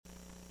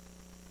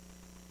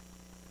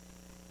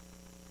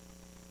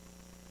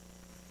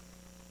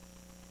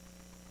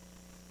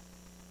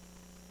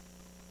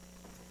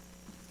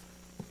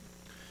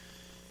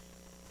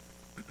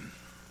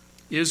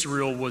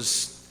Israel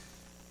was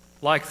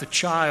like the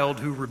child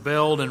who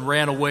rebelled and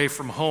ran away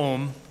from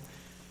home,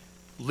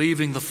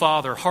 leaving the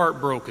father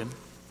heartbroken.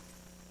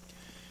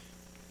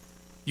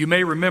 You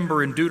may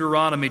remember in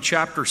Deuteronomy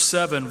chapter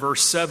 7,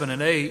 verse 7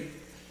 and 8,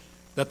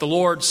 that the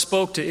Lord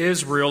spoke to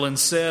Israel and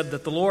said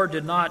that the Lord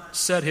did not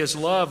set his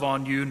love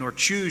on you nor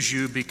choose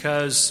you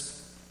because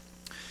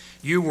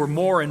you were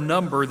more in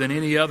number than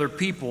any other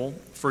people,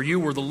 for you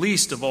were the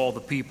least of all the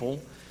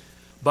people,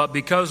 but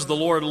because the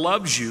Lord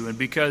loves you and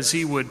because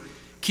he would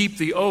keep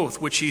the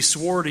oath which he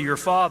swore to your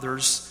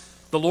fathers,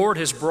 the Lord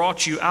has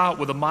brought you out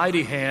with a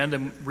mighty hand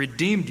and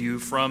redeemed you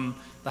from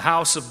the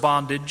house of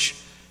bondage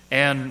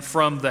and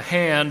from the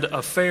hand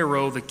of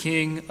Pharaoh, the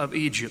king of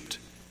Egypt.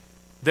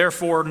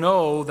 Therefore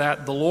know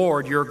that the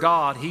Lord your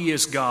God, he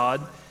is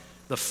God,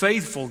 the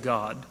faithful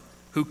God,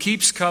 who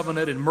keeps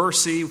covenant and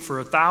mercy for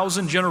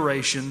 1,000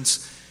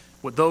 generations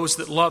with those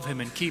that love him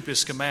and keep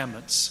his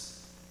commandments.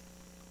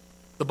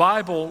 The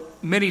Bible,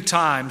 many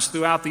times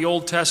throughout the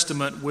Old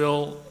Testament,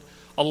 will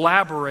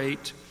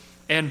elaborate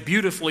and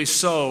beautifully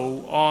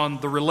so on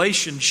the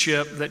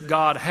relationship that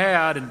God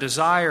had and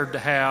desired to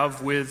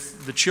have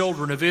with the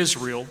children of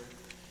Israel.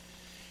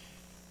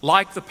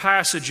 Like the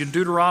passage in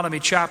Deuteronomy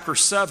chapter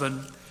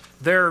 7,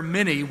 there are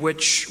many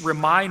which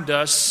remind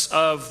us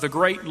of the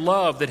great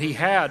love that he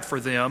had for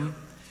them,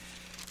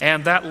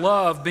 and that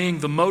love being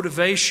the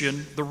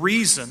motivation, the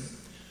reason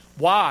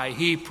why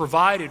he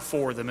provided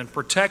for them and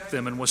protected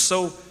them and was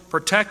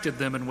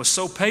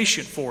so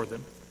patient for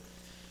them.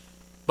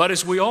 But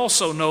as we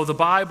also know, the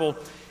Bible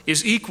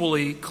is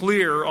equally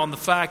clear on the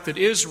fact that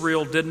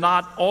Israel did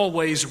not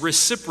always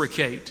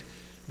reciprocate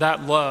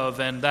that love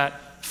and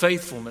that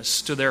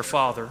faithfulness to their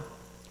father.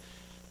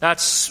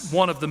 That's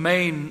one of the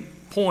main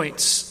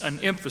points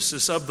and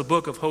emphasis of the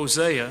book of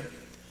Hosea.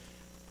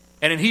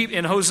 And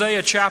in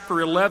Hosea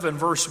chapter 11,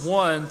 verse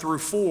 1 through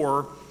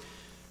 4,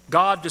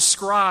 God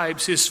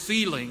describes his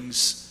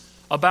feelings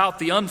about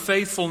the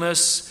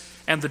unfaithfulness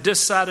and the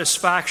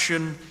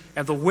dissatisfaction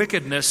and the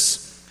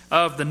wickedness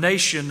of the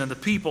nation and the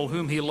people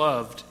whom he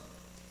loved.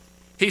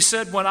 He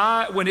said,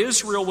 when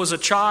Israel was a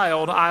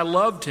child, I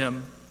loved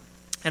him,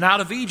 and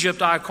out of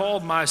Egypt I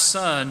called my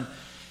son.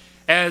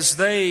 As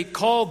they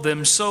called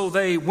them, so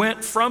they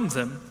went from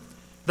them.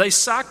 They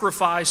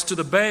sacrificed to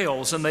the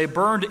Baals, and they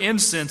burned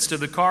incense to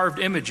the carved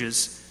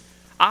images.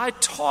 I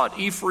taught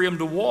Ephraim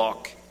to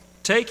walk,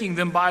 taking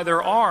them by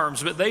their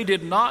arms, but they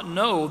did not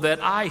know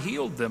that I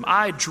healed them.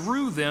 I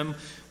drew them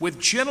with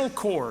gentle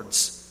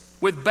cords,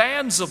 with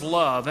bands of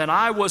love, and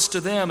I was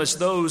to them as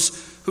those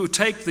who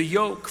take the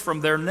yoke from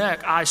their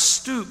neck. I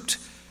stooped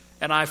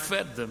and I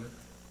fed them.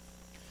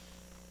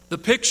 The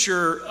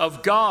picture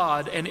of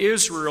God and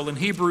Israel in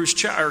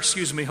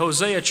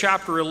Hosea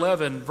chapter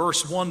 11,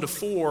 verse 1 to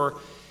 4,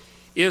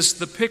 is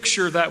the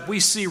picture that we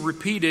see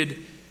repeated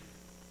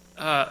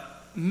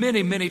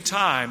many, many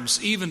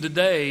times, even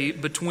today,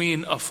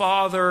 between a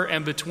father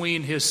and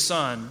between his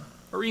son,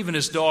 or even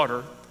his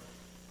daughter.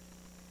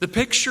 The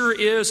picture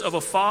is of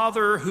a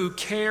father who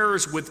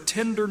cares with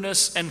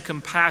tenderness and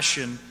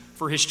compassion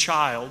for his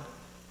child.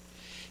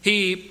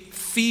 He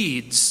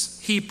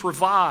feeds, he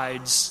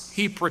provides,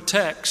 he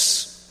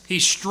protects, he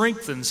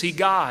strengthens, he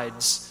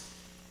guides.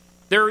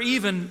 There are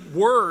even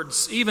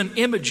words, even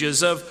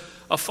images of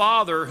a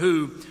father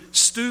who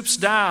stoops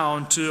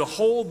down to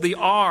hold the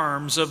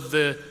arms of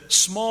the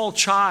small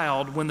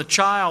child when the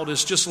child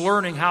is just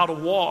learning how to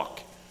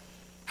walk.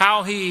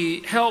 How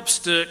he helps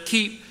to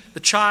keep the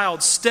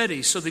child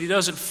steady so that he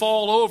doesn't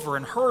fall over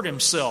and hurt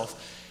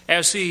himself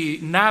as he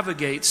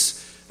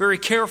navigates very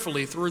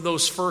carefully through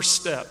those first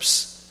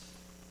steps.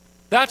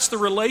 That's the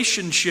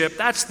relationship,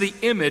 that's the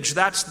image,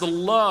 that's the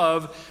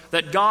love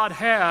that God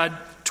had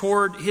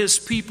toward his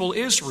people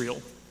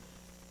Israel.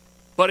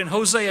 But in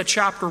Hosea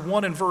chapter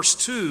 1 and verse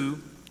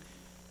 2,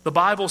 the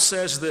Bible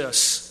says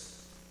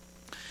this: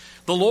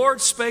 the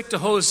Lord spake to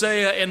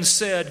Hosea and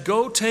said,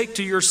 go take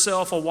to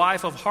yourself a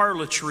wife of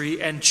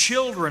harlotry and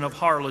children of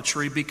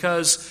harlotry,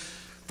 because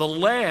the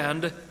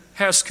land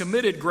has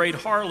committed great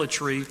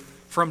harlotry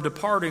from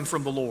departing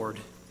from the Lord.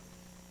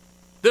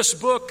 This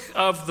book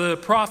of the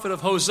prophet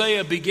of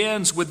Hosea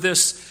begins with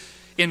this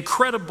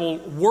incredible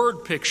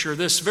word picture,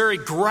 this very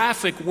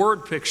graphic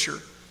word picture,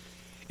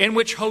 in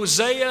which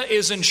Hosea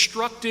is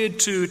instructed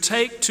to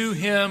take to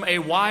him a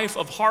wife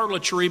of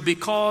harlotry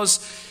because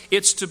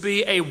it's to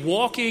be a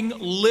walking,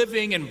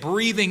 living, and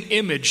breathing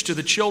image to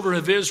the children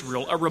of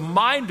Israel, a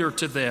reminder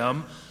to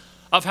them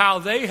of how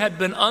they had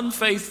been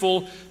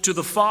unfaithful to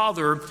the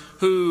Father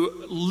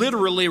who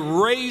literally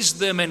raised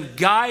them and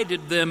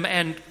guided them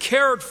and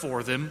cared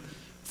for them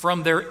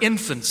from their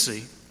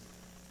infancy.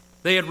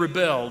 They had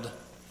rebelled.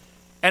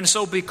 And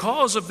so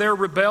because of their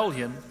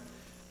rebellion,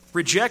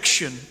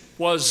 rejection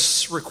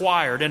was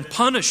required and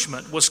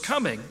punishment was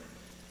coming.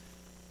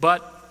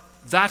 But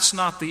that's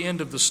not the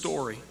end of the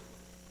story.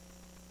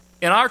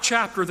 In our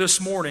chapter this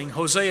morning,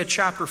 Hosea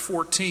chapter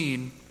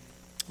 14,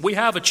 we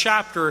have a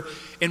chapter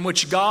in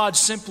which God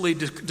simply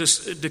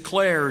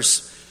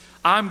declares,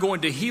 I'm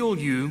going to heal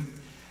you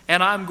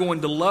and I'm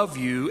going to love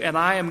you, and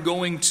I am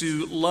going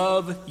to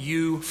love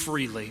you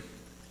freely.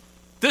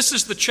 This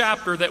is the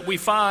chapter that we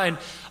find,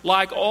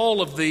 like in all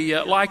of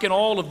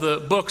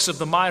the books of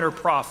the minor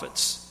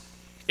prophets,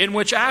 in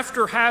which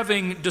after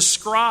having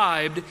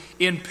described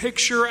in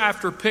picture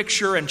after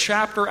picture and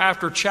chapter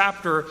after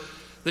chapter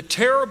the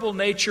terrible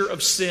nature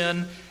of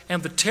sin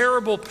and the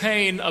terrible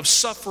pain of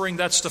suffering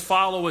that's to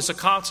follow as a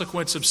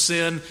consequence of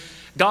sin,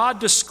 God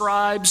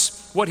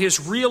describes what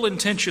his real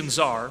intentions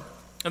are.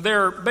 And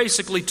there are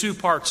basically two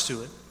parts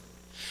to it.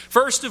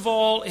 First of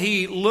all,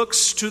 he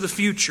looks to the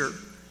future.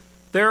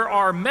 There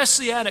are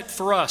messianic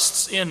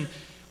thrusts in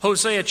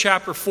Hosea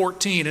chapter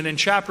 14 and in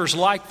chapters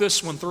like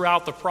this one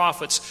throughout the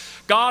prophets.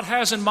 God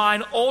has in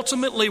mind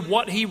ultimately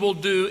what he will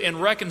do in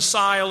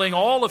reconciling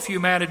all of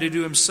humanity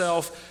to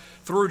himself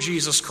through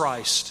Jesus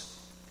Christ.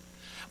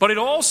 But it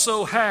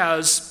also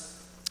has,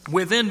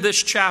 within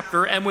this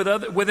chapter and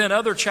within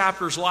other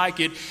chapters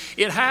like it,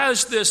 it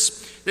has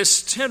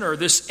this tenor,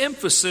 this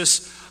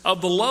emphasis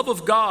of the love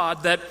of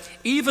God, that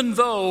even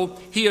though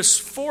he is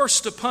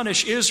forced to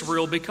punish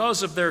Israel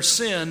because of their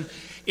sin,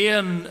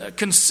 in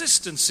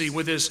consistency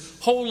with his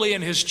holy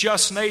and his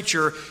just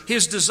nature,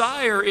 his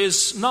desire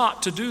is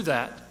not to do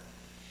that.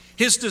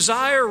 His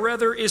desire,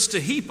 rather, is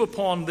to heap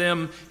upon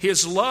them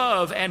his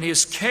love and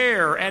his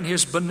care and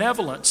his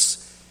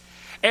benevolence.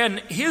 And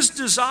his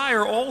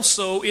desire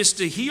also is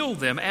to heal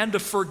them and to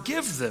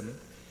forgive them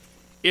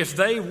if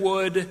they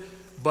would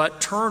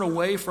but turn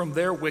away from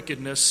their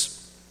wickedness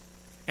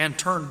and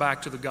turn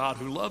back to the God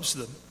who loves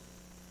them.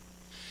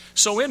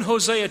 So in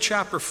Hosea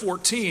chapter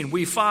 14,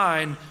 we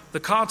find the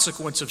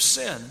consequence of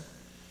sin,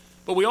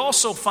 but we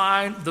also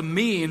find the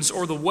means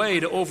or the way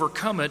to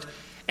overcome it,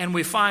 and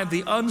we find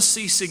the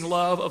unceasing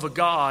love of a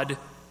God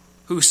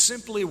who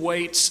simply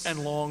waits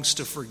and longs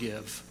to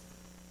forgive.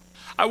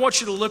 I want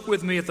you to look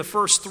with me at the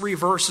first 3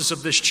 verses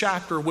of this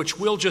chapter, which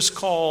we'll just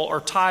call or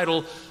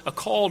title A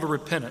Call to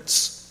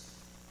Repentance.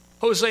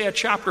 Hosea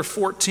chapter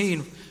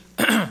 14,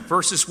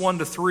 verses 1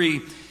 to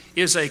 3,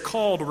 is a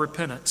call to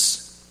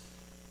repentance.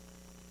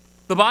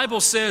 The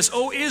Bible says,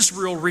 O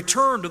Israel,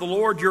 return to the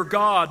Lord your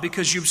God,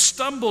 because you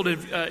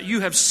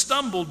have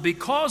stumbled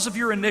because of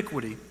your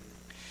iniquity.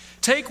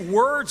 Take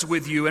words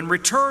with you and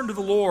return to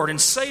the Lord,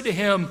 and say to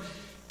him,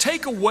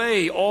 take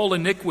away all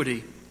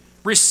iniquity.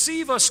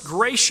 Receive us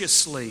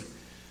graciously,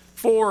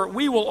 for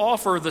we will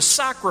offer the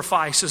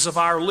sacrifices of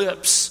our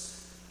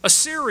lips.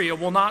 Assyria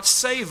will not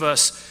save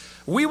us.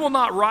 We will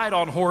not ride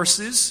on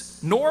horses,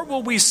 nor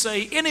will we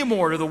say any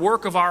more to the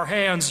work of our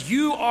hands,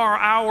 you are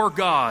our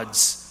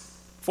gods.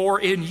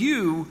 For in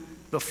you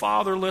the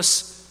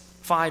fatherless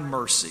find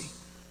mercy.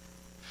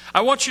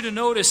 I want you to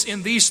notice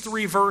in these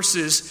 3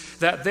 verses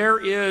that there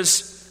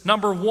is,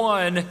 number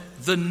 1,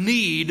 the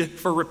need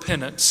for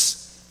repentance.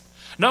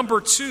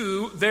 Number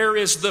 2, there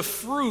is the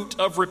fruit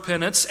of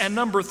repentance. And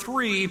number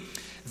 3,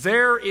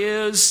 there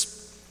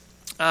is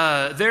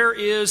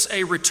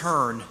a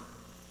return.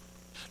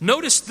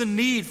 Notice the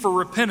need for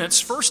repentance.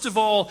 First of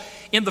all,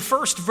 in the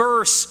first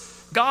verse,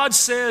 God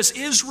says,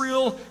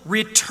 Israel,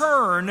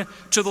 return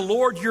to the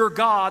Lord your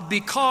God,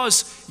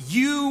 because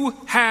you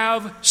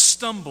have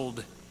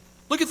stumbled.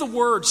 Look at the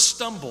word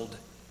stumbled.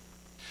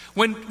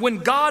 When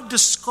God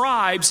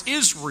describes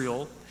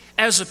Israel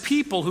as a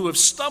people who have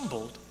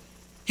stumbled,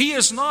 he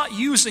is not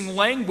using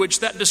language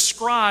that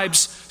describes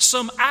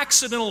some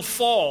accidental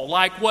fall,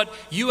 like what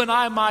you and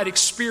I might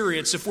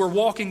experience if we're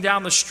walking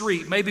down the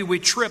street. Maybe we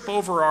trip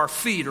over our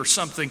feet or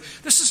something.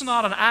 This is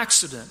not an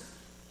accident.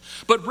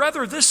 But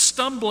rather, this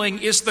stumbling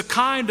is the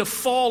kind of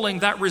falling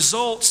that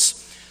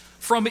results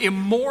from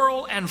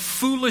immoral and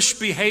foolish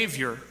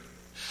behavior.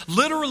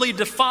 Literally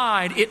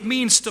defined, it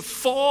means to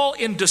fall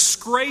in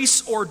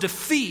disgrace or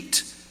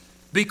defeat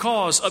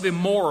because of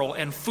immoral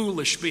and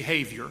foolish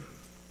behavior.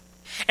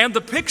 And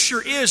the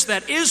picture is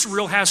that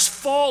Israel has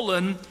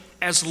fallen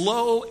as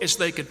low as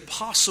they could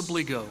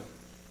possibly go.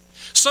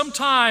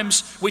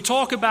 Sometimes we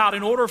talk about,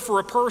 in order for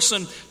a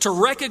person to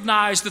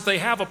recognize that they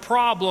have a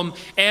problem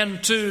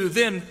and to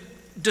then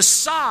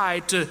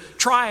decide to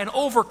try and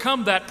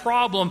overcome that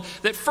problem,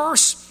 that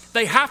first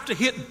they have to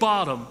hit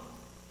bottom.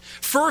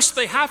 First,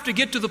 they have to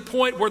get to the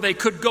point where they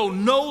could go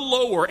no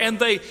lower, and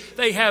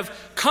they have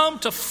come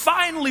to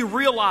finally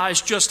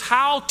realize just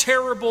how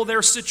terrible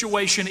their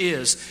situation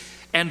is.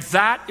 And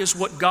that is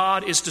what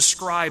God is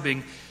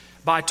describing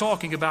by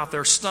talking about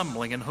their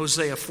stumbling in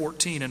Hosea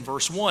 14 and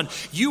verse 1.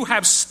 You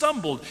have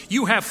stumbled.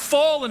 You have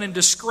fallen in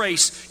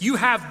disgrace. You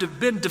have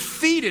been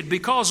defeated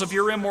because of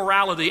your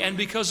immorality and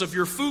because of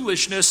your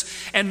foolishness.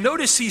 And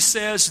notice he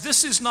says,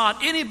 this is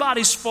not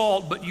anybody's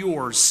fault but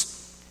yours.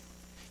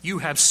 You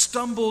have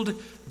stumbled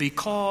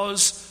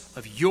because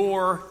of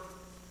your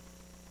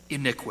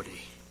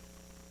iniquity.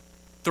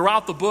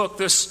 Throughout the book,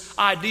 this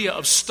idea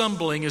of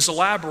stumbling is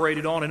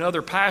elaborated on in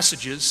other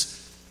passages.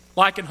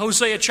 Like in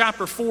Hosea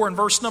chapter 4 and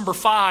verse number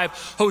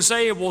 5,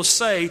 Hosea will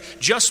say,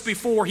 just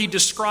before he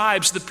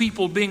describes the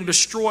people being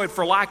destroyed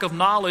for lack of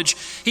knowledge,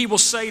 he will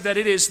say that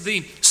it is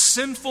the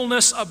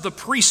sinfulness of the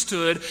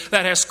priesthood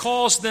that has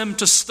caused them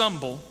to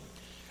stumble.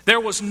 There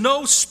was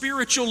no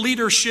spiritual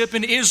leadership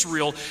in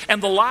Israel,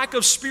 and the lack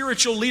of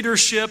spiritual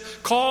leadership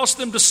caused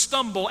them to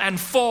stumble and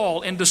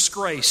fall in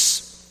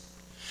disgrace.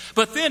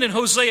 But then in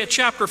Hosea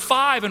chapter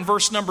 5 and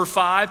verse number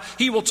 5,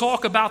 he will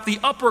talk about the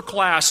upper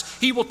class.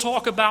 He will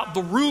talk about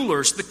the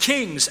rulers, the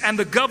kings, and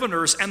the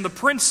governors, and the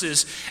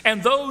princes,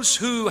 and those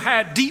who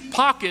had deep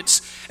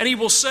pockets. And he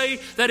will say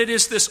that it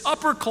is this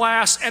upper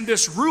class and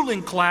this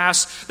ruling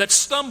class that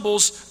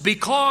stumbles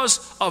because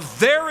of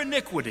their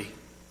iniquity.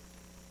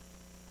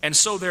 And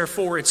so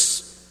therefore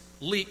it's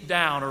leaked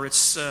down, or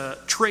it's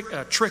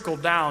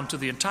trickled down to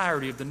the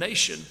entirety of the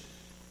nation.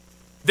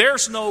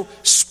 There's no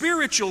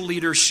spiritual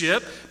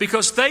leadership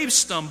because they've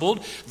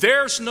stumbled.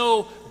 There's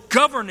no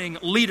governing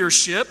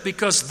leadership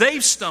because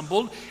they've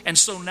stumbled. And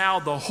so now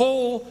the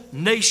whole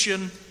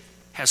nation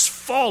has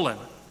fallen,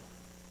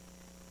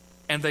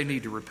 and they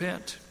need to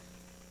repent.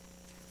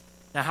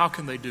 Now, how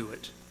can they do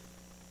it?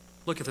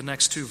 Look at the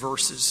next two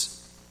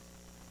verses.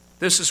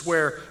 This is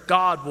where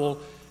God will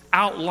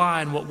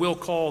outline what we'll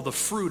call the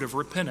fruit of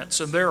repentance.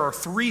 And there are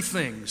three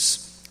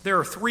things. There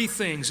are three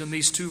things in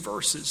these two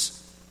verses.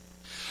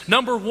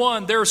 Number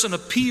one, there's an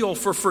appeal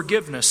for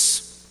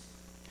forgiveness.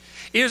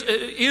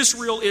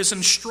 Israel is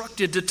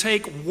instructed to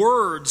take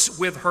words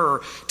with her.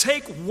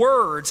 Take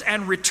words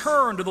and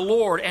return to the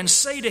Lord and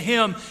say to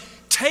Him,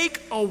 take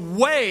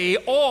away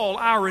all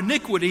our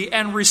iniquity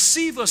and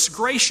receive us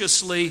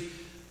graciously,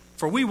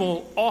 for we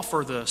will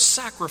offer the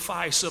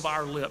sacrifice of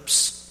our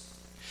lips.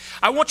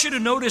 I want you to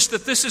notice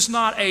that this is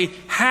not a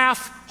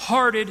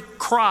half-hearted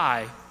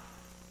cry.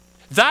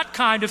 That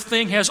kind of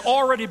thing has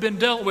already been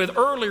dealt with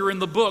earlier in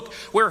the book,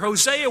 where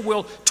Hosea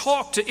will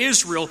talk to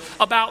Israel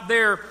about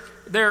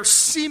their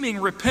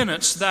seeming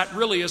repentance that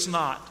really is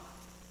not.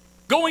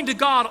 Going to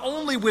God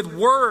only with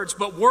words,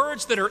 but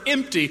words that are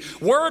empty,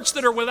 words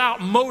that are without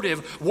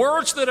motive,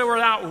 words that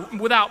are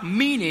without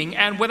meaning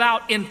and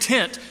without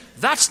intent.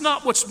 That's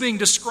not what's being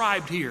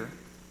described here.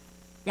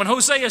 When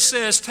Hosea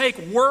says, take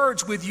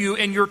words with you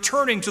and you're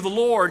turning to the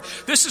Lord,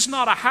 this is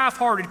not a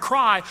half-hearted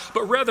cry,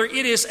 but rather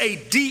it is a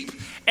deep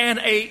and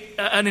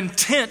an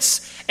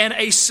intense and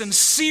a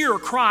sincere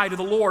cry to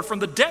the Lord from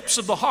the depths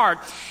of the heart.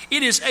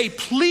 It is a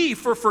plea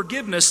for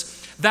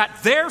forgiveness,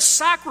 that their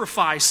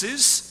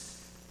sacrifices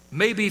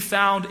may be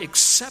found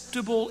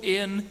acceptable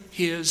in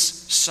His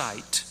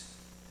sight.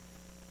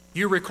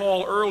 You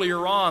recall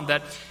earlier on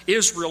that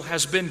Israel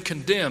has been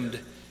condemned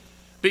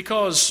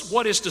because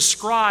what is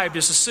described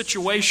is a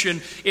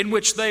situation in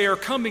which they are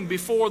coming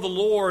before the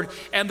Lord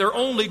and they're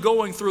only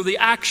going through the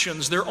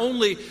actions. They're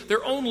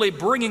only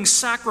bringing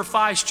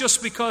sacrifice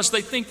just because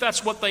they think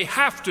that's what they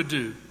have to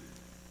do.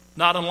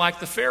 Not unlike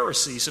the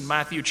Pharisees in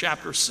Matthew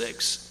chapter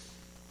 6.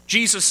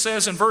 Jesus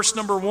says in verse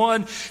number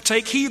 1,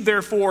 take heed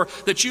therefore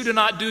that you do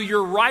not do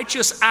your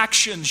righteous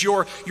actions,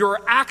 your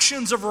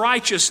actions of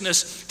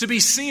righteousness to be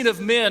seen of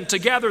men, to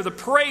gather the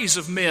praise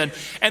of men.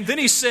 And then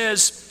he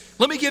says,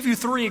 let me give you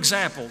three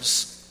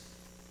examples.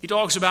 He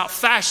talks about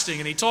fasting,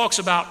 and he talks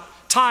about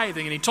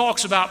tithing, and he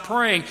talks about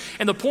praying.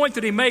 And the point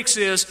that he makes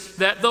is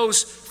that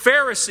those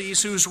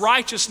Pharisees whose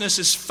righteousness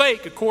is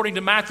fake, according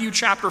to Matthew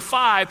chapter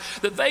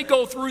 5, that they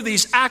go through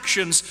these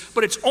actions,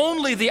 but it's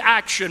only the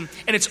action,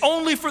 and it's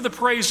only for the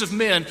praise of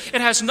men. It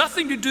has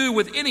nothing to do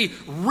with any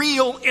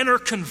real inner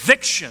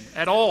conviction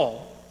at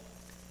all.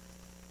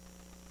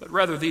 But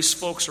rather, these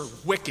folks are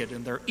wicked,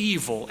 and they're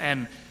evil,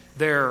 and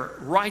their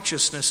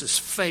righteousness is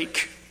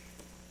fake.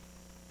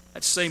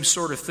 That same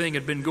sort of thing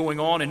had been going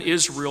on in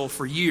Israel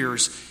for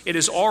years. It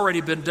has already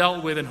been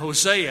dealt with in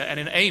Hosea and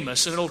in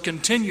Amos, and it'll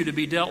continue to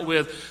be dealt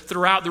with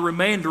throughout the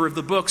remainder of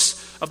the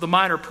books of the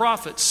minor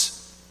prophets.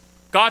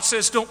 God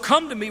says, don't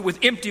come to me with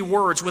empty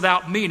words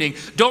without meaning.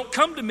 Don't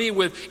come to me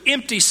with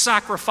empty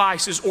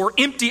sacrifices or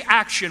empty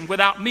action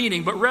without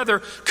meaning, but rather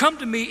come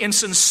to me in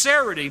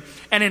sincerity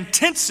and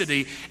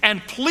intensity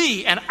and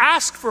plea and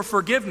ask for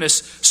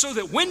forgiveness, so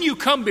that when you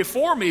come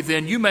before me,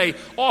 then you may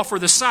offer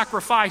the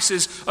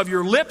sacrifices of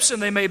your lips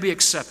and they may be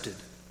accepted.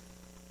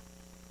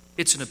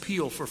 It's an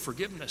appeal for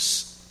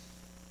forgiveness.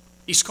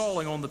 He's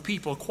calling on the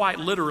people quite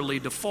literally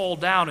to fall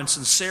down in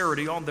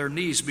sincerity on their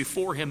knees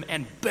before Him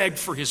and beg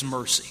for His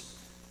mercy.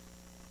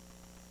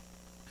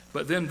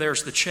 But then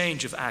there's the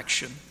change of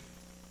action.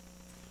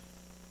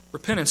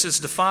 Repentance is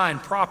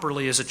defined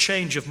properly as a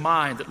change of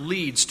mind that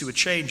leads to a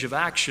change of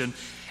action,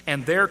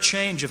 and their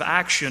change of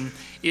action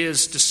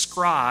is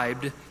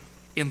described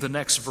in the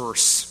next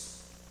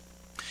verse.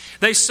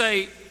 They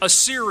say,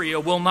 Assyria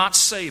will not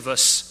save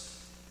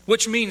us,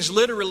 which means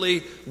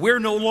literally we're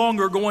no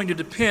longer going to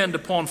depend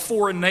upon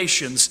foreign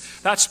nations.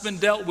 That's been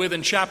dealt with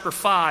in chapter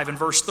 5 and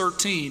verse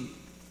 13.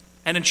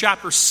 And in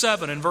chapter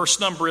 7 and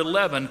verse number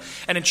 11,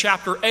 and in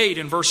chapter 8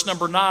 and verse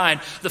number 9,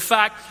 the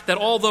fact that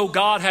although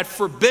God had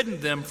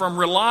forbidden them from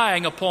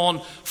relying upon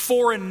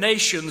foreign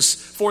nations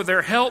for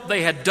their help,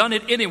 they had done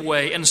it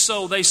anyway. And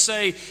so they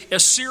say,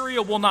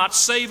 Assyria will not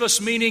save us,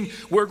 meaning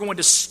we're going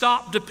to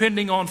stop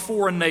depending on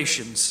foreign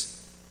nations.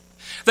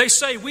 They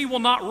say, we will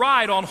not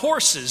ride on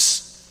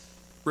horses.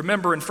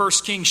 Remember in 1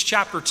 Kings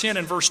chapter 10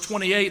 and verse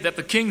 28 that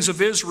the kings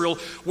of Israel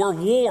were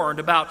warned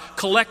about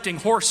collecting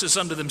horses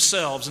unto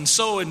themselves. And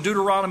so in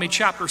Deuteronomy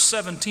chapter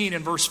 17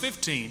 and verse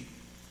 15.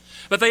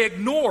 But they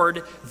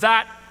ignored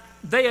that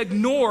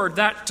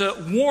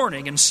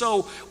warning. And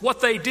so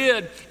what they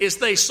did is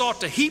they sought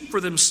to heap for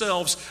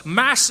themselves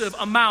massive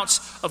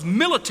amounts of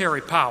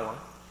military power.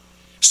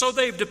 So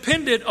they've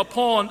depended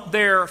upon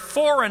their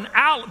foreign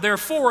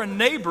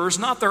neighbors,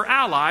 not their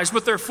allies,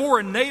 but their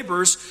foreign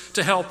neighbors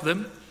to help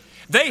them.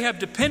 They have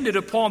depended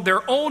upon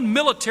their own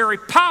military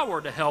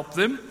power to help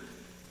them.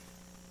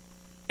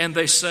 And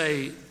they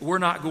say, we're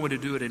not going to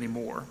do it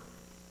anymore.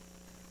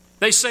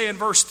 They say in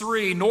verse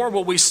 3, nor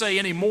will we say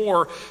any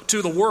more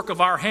to the work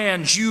of our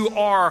hands, you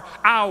are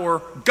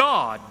our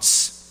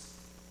gods.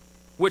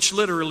 Which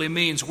literally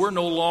means we're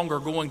no longer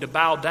going to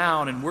bow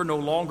down and we're no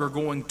longer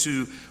going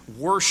to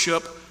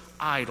worship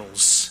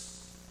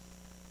idols.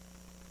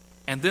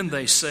 And then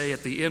they say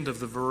at the end of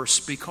the verse,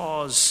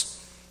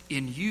 because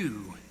in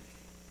you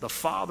the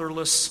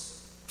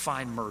fatherless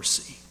find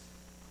mercy.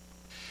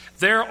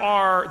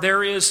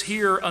 There is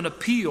here an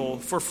appeal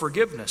for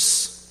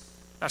forgiveness.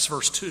 That's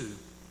verse 2.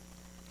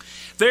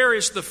 There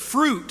is the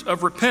fruit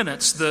of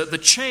repentance, the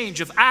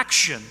change of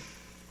action.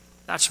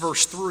 That's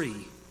verse 3.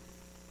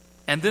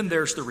 And then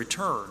there's the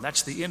return.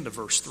 That's the end of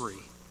verse 3.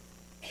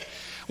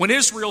 When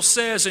Israel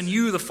says, in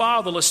you the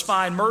fatherless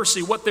find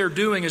mercy, what they're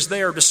doing is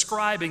they are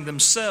describing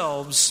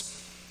themselves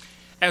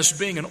as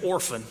being an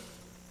orphan.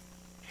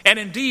 And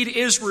indeed,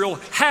 Israel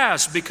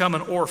has become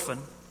an orphan.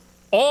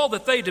 All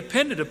that they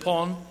depended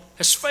upon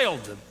has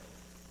failed them.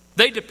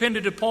 They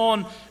depended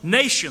upon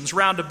nations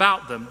round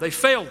about them. They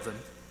failed them.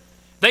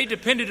 They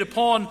depended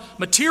upon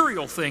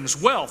material things,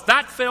 wealth.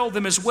 That failed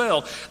them as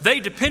well. They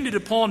depended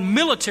upon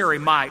military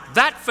might.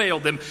 That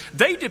failed them.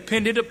 They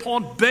depended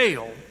upon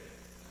Baal.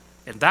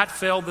 And that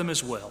failed them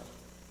as well.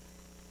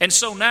 And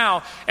so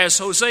now, as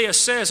Hosea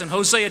says in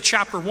Hosea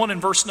chapter 1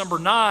 and verse number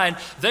 9,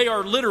 they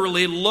are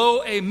literally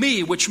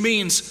lo-ami, which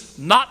means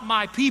not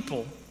my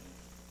people.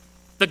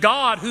 The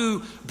God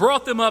who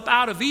brought them up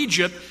out of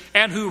Egypt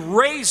and who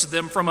raised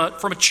them from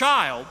a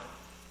child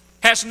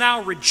has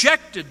now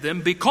rejected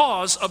them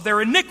because of their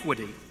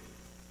iniquity.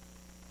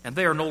 And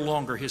they are no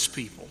longer his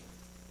people.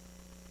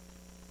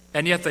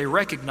 And yet they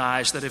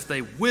recognize that if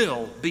they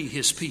will be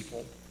his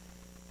people,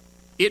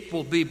 it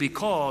will be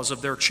because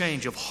of their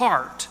change of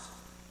heart.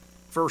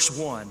 Verse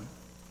 1,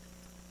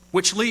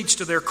 which leads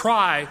to their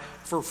cry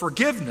for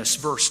forgiveness,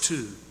 verse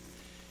 2,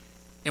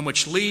 and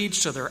which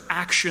leads to their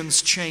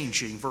actions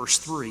changing, verse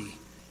 3,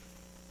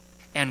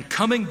 and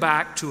coming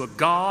back to a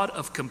God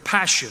of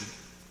compassion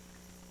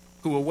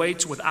who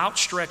awaits with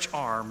outstretched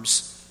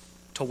arms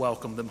to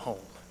welcome them home.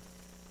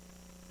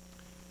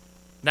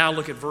 Now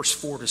look at verse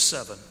 4 to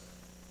 7.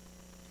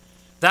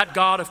 That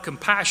God of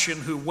compassion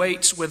who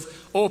waits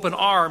with open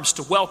arms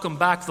to welcome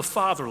back the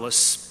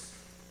fatherless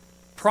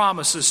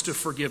promises to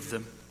forgive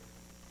them.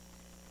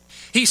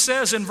 He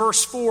says in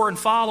verse 4 and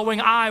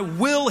following, I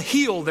will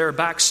heal their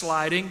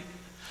backsliding.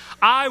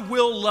 I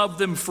will love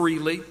them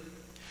freely.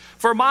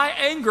 For my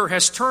anger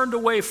has turned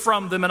away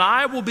from them, and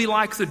I will be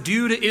like the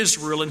dew to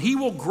Israel, and he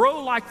will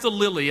grow like the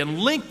lily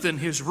and lengthen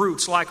his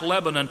roots like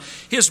Lebanon.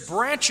 His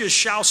branches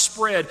shall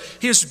spread.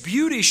 His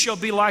beauty shall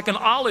be like an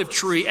olive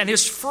tree, and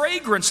his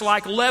fragrance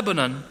like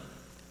Lebanon.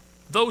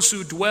 Those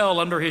who dwell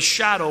under his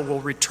shadow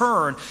will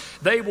return.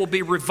 They will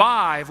be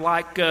revived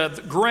like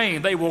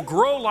grain. They will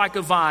grow like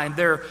a vine.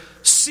 Their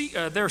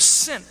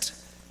scent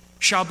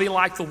shall be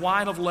like the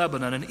wine of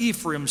Lebanon. And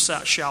Ephraim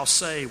shall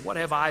say, what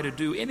have I to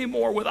do any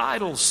more with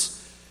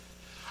idols?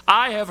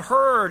 I have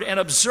heard and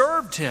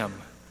observed him.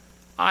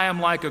 I am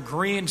like a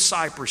green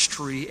cypress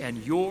tree,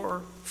 and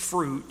your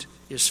fruit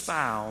is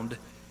found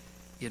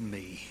in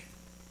me.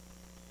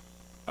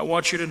 I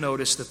want you to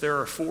notice that there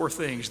are 4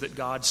 things that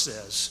God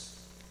says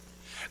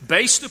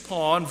based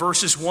upon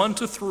verses 1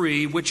 to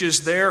 3, which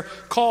is their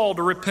call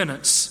to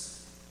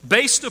repentance,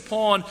 based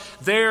upon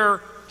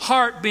their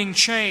heart being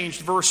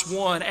changed, verse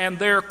 1, and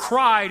their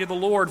cry to the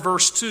Lord,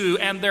 verse 2,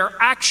 and their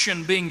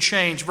action being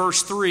changed,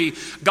 verse 3.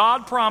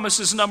 God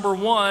promises, number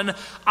 1,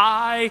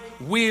 I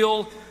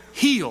will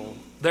heal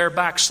their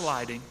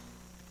backsliding.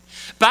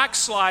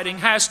 Backsliding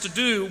has to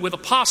do with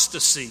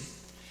apostasy.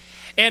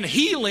 And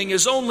healing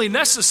is only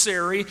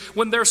necessary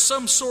when there's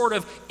some sort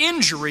of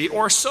injury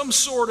or some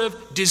sort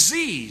of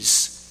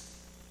disease.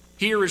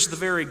 Here is the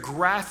very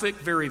graphic,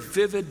 very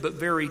vivid, but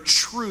very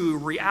true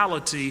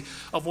reality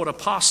of what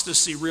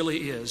apostasy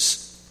really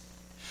is.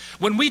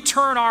 When we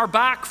turn our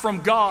back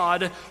from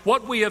God,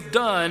 what we have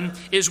done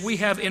is we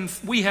have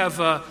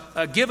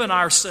given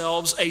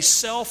ourselves a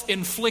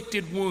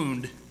self-inflicted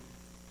wound.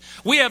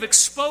 We have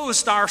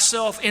exposed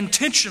ourselves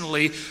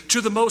intentionally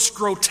to the most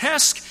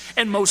grotesque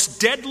and most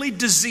deadly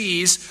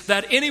disease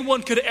that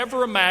anyone could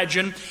ever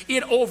imagine.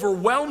 It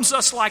overwhelms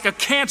us like a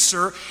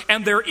cancer,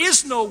 and there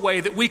is no way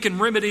that we can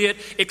remedy it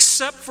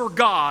except for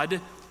God,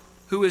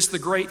 who is the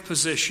great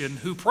physician,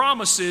 who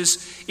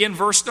promises in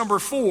verse number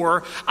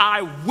 4,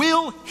 I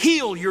will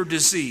heal your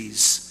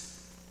disease.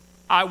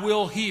 I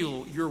will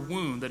heal your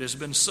wound that has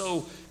been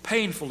so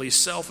painfully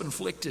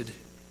self-inflicted.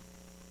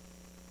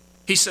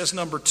 He says,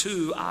 number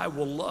 2, I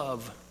will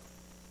love.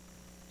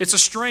 It's a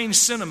strange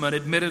sentiment,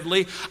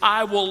 admittedly.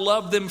 I will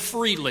love them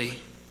freely.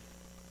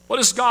 What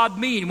does God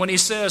mean when he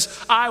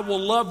says, I will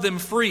love them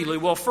freely?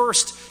 Well,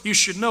 first, you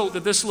should note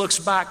that this looks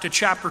back to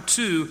chapter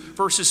 2,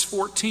 verses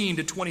 14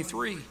 to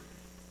 23,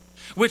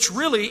 which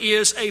really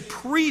is a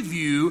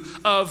preview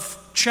of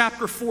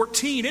chapter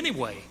 14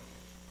 anyway.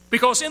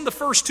 Because in the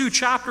first 2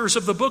 chapters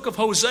of the book of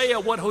Hosea,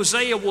 what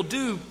Hosea will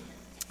do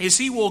is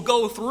he will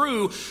go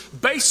through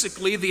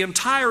basically the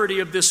entirety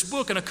of this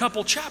book in a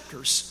couple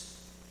chapters.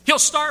 He'll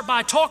start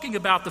by talking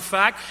about the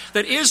fact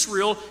that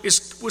Israel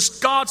was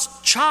God's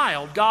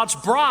child, God's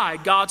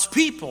bride, God's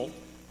people.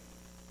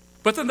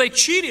 But then they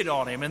cheated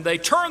on him and they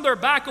turned their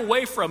back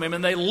away from him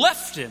and they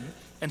left him,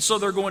 and so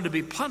they're going to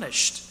be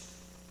punished.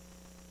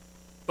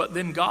 But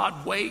then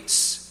God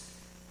waits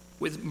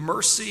with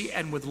mercy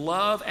and with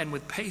love and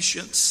with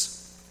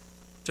patience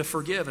to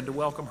forgive and to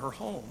welcome her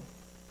home.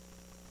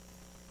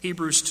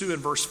 Hebrews 2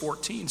 and verse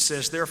 14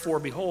 says, Therefore,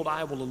 behold,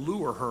 I will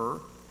allure her.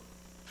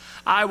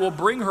 I will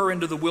bring her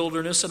into the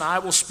wilderness, and I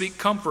will speak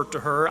comfort to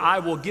her. I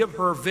will give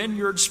her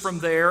vineyards from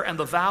there, and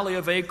the valley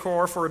of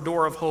Achor for a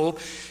door of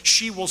hope.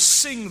 She will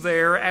sing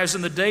there as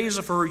in the days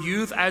of her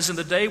youth, as in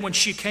the day when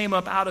she came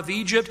up out of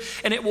Egypt.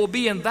 And it will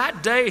be in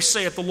that day,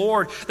 saith the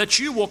Lord, that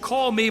you will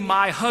call me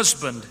my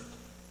husband,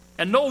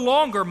 and no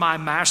longer my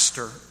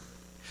master.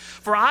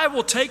 For I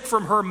will take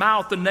from her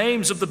mouth the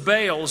names of the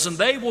Baals, and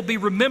they will be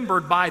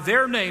remembered by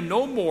their name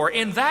no more.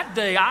 In that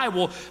day I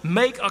will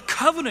make a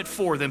covenant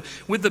for them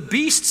with the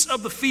beasts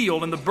of the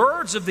field and the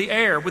birds of the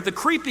air, with the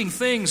creeping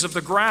things of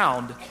the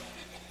ground.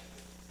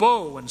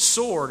 Bow and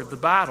sword of the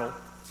battle.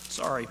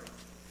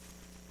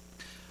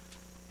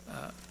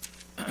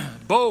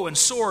 Bow and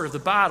sword of the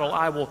battle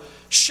I will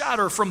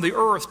shatter from the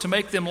earth to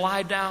make them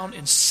lie down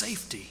in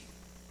safety.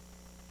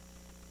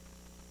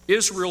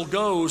 Israel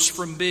goes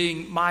from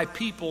being my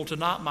people to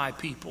not my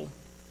people,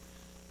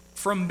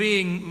 from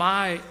being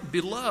my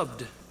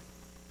beloved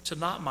to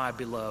not my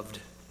beloved,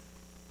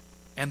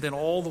 and then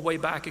all the way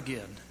back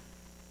again.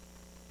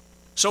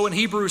 So in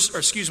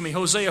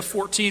Hosea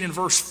 14 and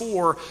verse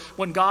 4,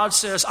 when God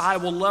says, I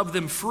will love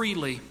them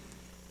freely,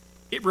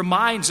 it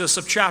reminds us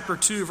of chapter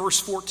 2,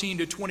 verse 14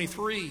 to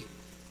 23.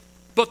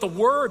 But the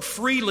word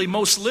freely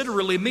most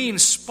literally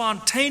means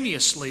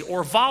spontaneously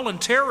or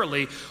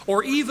voluntarily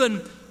or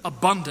even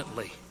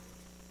abundantly,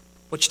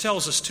 which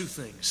tells us 2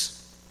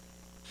 things.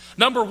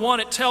 Number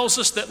 1, it tells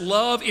us that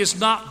love is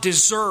not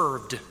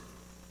deserved,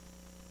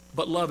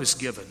 but love is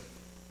given.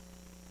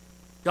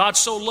 God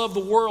so loved the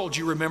world,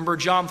 you remember,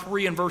 John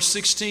 3 and verse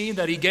 16,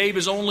 that he gave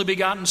his only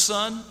begotten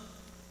Son.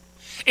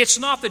 It's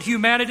not that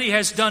humanity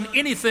has done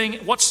anything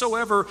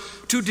whatsoever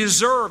to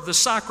deserve the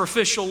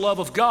sacrificial love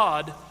of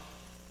God,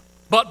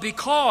 but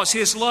because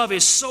his love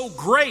is so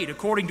great,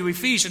 according to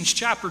Ephesians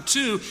chapter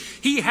 2,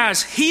 he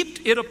has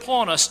heaped it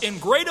upon us in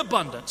great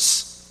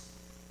abundance.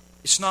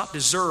 It's not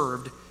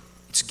deserved,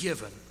 it's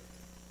given.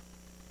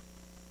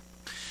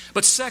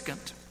 But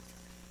second,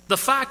 the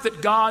fact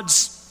that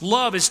God's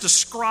love is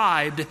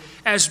described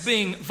as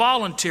being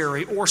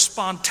voluntary or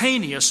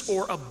spontaneous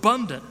or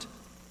abundant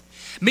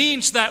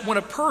means that when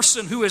a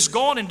person who has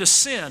gone into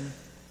sin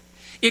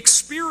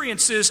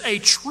experiences a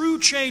true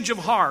change of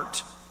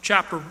heart,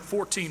 chapter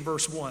 14,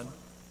 verse 1,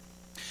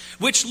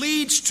 which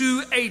leads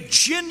to a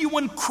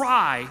genuine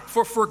cry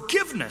for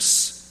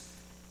forgiveness,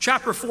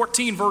 chapter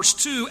 14, verse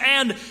 2,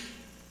 and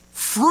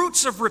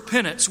fruits of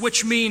repentance,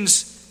 which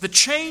means the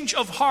change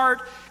of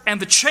heart and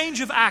the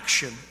change of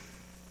action,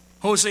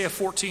 Hosea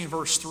 14,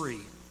 verse 3,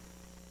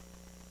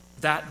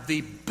 that the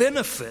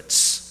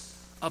benefits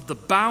of the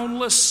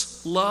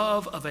boundless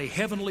love of a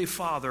heavenly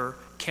Father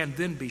can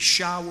then be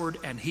showered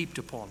and heaped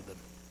upon them.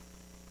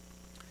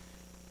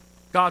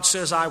 God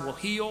says, I will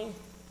heal,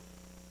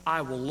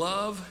 I will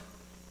love,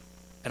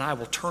 and I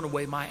will turn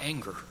away my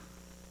anger.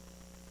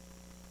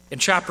 In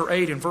chapter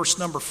 8 and verse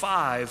number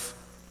 5,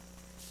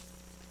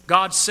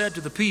 God said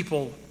to the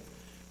people,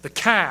 the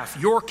calf,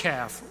 your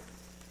calf,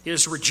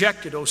 is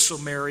rejected, O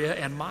Samaria,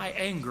 and my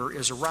anger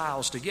is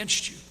aroused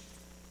against you.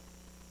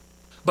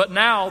 But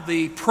now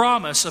the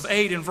promise of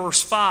 8 and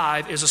verse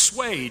 5 is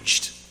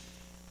assuaged.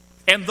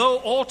 And though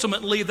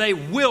ultimately they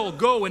will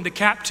go into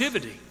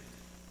captivity,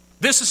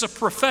 this is a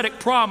prophetic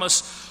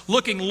promise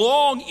looking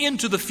long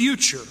into the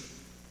future,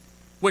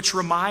 which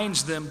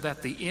reminds them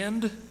that the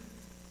end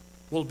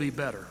will be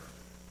better.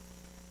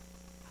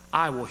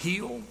 I will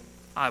heal,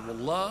 I will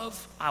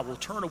love, I will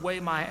turn away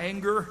my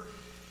anger,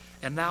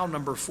 and now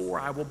number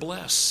 4, I will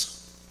bless.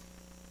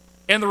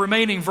 In the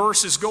remaining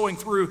verses going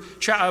through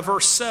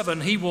verse 7,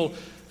 he will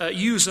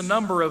use a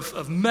number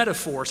of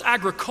metaphors,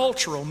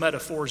 agricultural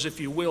metaphors, if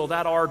you will,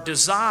 that are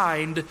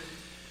designed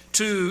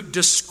to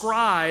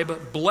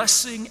describe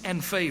blessing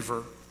and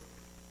favor.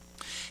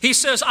 He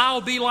says,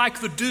 I'll be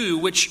like the dew,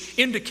 which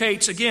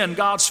indicates, again,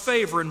 God's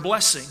favor and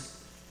blessing.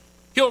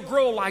 He'll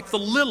grow like the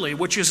lily,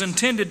 which is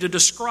intended to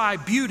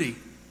describe beauty.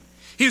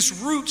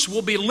 His roots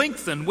will be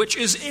lengthened, which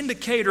is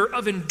indicator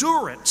of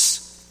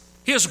endurance.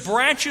 His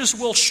branches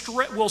will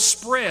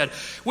spread,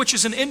 which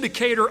is an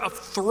indicator of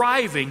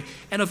thriving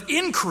and of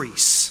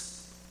increase.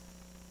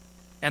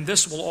 And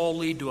this will all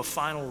lead to a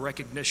final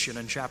recognition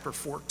in chapter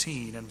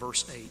 14 and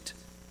verse 8.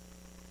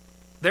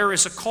 There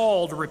is a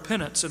call to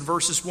repentance in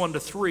verses 1 to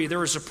 3.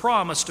 There is a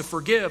promise to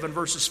forgive in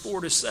verses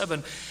 4 to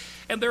 7.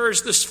 And there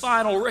is this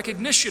final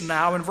recognition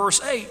now in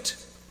verse 8.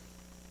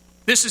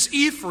 This is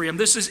Ephraim,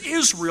 this is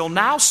Israel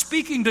now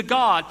speaking to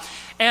God.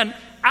 And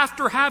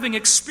after having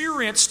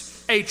experienced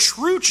a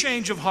true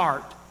change of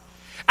heart,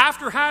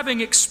 after having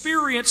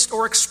experienced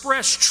or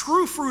expressed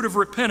true fruit of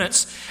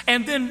repentance,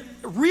 and then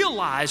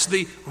realized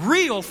the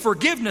real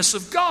forgiveness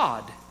of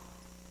God,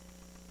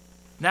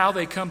 now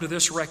they come to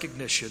this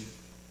recognition.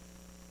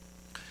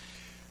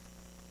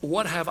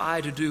 What have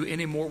I to do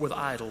any more with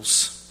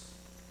idols?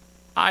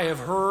 I have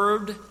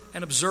heard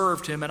and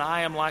observed him, and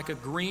I am like a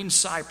green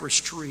cypress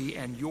tree,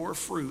 and your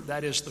fruit,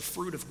 that is the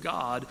fruit of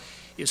God,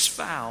 is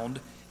found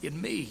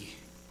in me.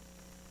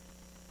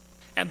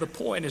 And the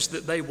point is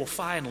that they will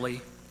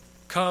finally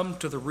come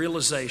to the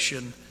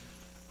realization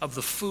of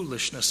the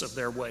foolishness of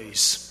their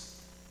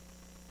ways.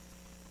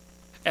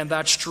 And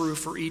that's true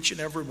for each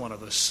and every one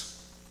of us.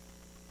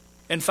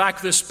 In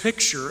fact, this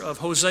picture of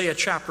Hosea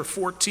chapter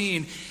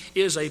 14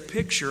 is a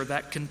picture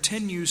that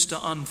continues to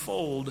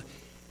unfold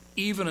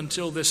even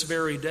until this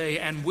very day,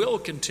 and will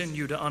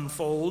continue to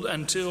unfold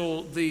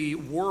until the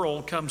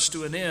world comes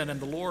to an end and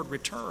the Lord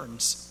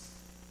returns.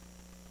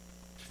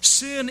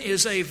 Sin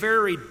is a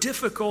very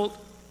difficult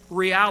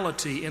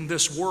reality in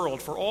this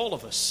world for all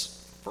of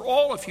us, for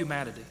all of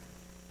humanity.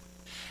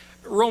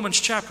 Romans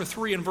chapter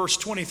 3 and verse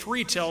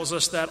 23 tells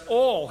us that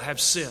all have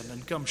sinned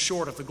and come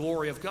short of the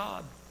glory of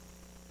God.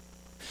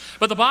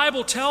 But the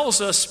Bible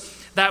tells us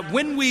that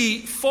when we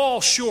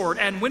fall short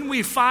and when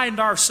we find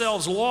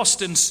ourselves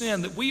lost in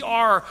sin, that we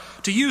are,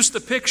 to use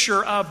the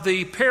picture of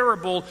the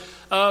parable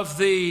of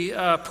the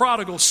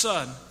prodigal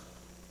son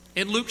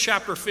in Luke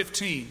chapter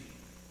 15.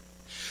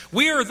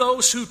 We are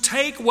those who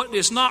take what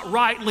is not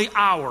rightly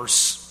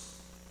ours.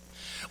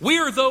 We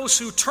are those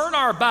who turn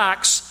our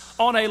backs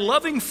on a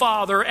loving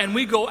Father, and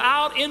we go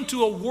out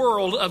into a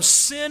world of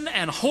sin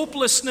and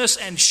hopelessness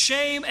and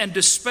shame and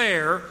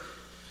despair,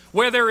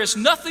 where there is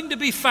nothing to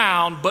be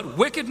found but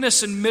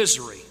wickedness and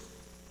misery.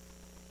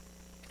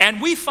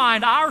 And we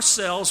find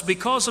ourselves,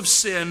 because of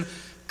sin,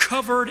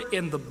 covered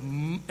in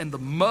the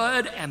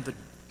mud and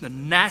the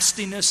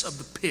nastiness of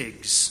the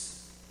pigs.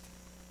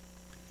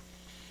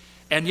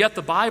 And yet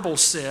the Bible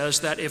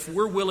says that if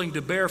we're willing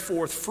to bear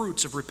forth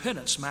fruits of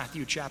repentance,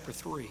 Matthew chapter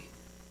 3,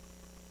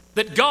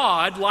 that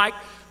God, like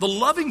the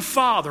loving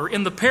Father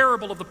in the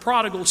parable of the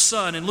prodigal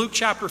son in Luke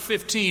chapter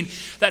 15,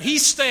 that he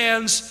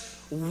stands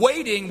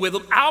waiting with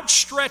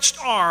outstretched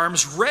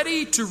arms,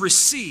 ready to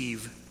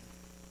receive.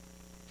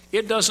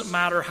 It doesn't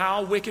matter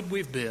how wicked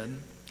we've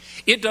been.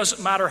 It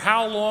doesn't matter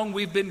how long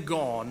we've been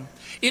gone.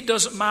 It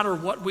doesn't matter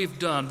what we've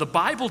done. The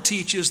Bible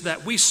teaches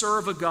that we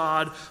serve a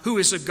God who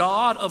is a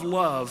God of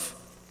love.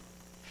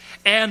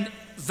 And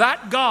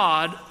that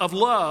God of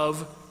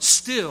love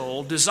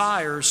still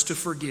desires to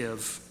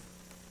forgive.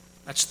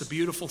 That's the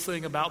beautiful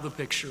thing about the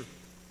picture.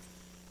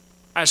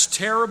 As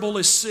terrible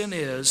as sin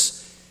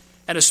is,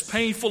 and as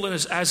painful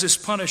as his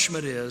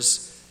punishment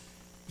is,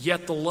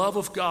 yet the love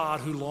of God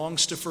who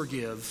longs to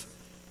forgive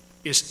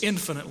is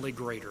infinitely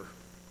greater.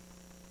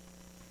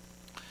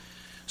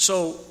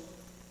 So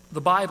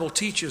the Bible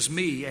teaches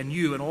me and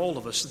you and all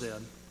of us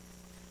then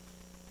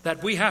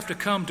that we have to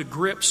come to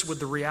grips with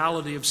the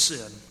reality of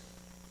sin.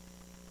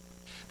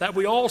 That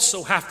we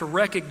also have to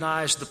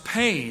recognize the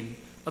pain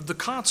of the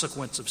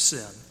consequence of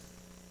sin.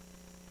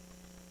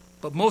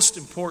 But most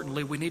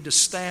importantly, we need to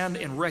stand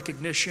in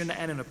recognition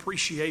and in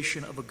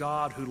appreciation of a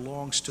God who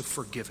longs to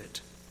forgive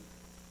it.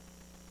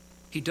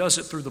 He does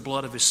it through the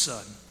blood of his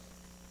Son.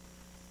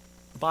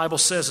 The Bible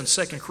says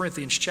in 2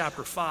 Corinthians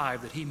chapter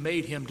 5 that he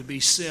made him to be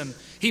sin.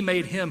 He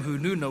made him who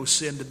knew no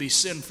sin to be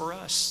sin for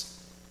us.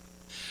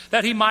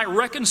 That he might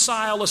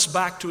reconcile us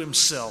back to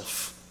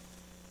himself.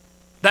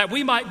 That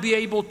we might be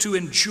able to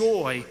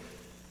enjoy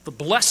the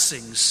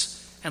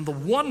blessings and the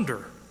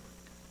wonder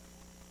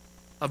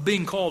of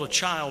being called a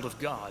child of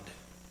God.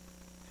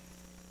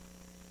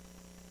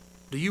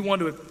 Do you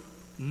want to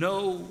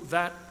know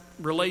that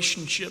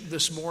relationship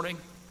this morning?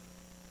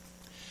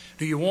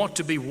 Do you want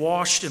to be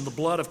washed in the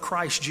blood of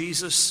Christ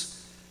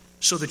Jesus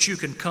so that you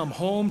can come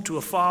home to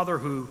a Father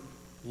who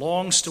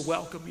longs to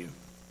welcome you?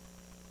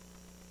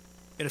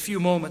 In a few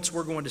moments,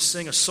 we're going to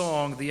sing a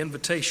song, the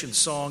invitation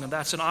song, and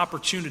that's an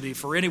opportunity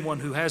for anyone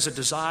who has a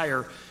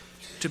desire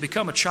to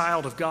become a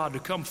child of God to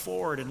come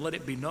forward and let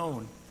it be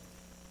known.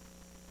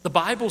 The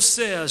Bible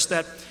says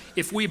that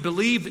if we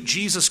believe that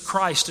Jesus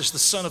Christ is the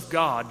Son of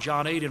God,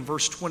 John 8 and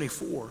verse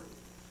 24,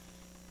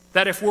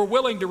 that if we're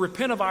willing to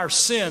repent of our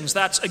sins,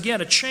 that's again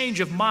a change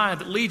of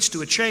mind that leads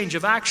to a change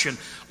of action,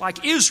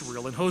 like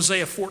Israel in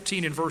Hosea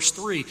 14 and verse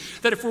 3,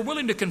 that if we're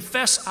willing to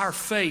confess our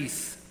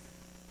faith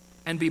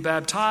and be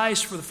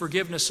baptized for the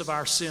forgiveness of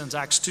our sins,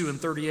 Acts 2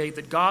 and 38,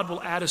 that God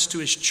will add us to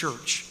his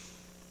church,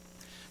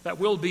 that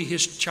we'll be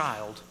his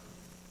child.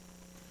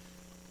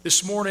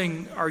 This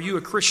morning, are you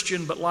a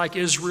Christian, but like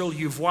Israel,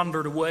 you've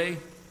wandered away?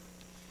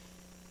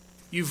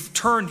 You've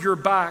turned your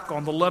back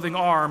on the loving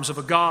arms of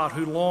a God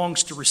who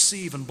longs to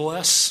receive and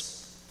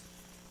bless?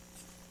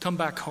 Come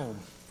back home.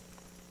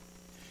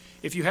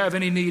 If you have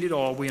any need at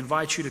all, we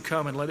invite you to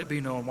come and let it be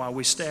known while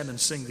we stand and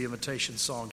sing the invitation song.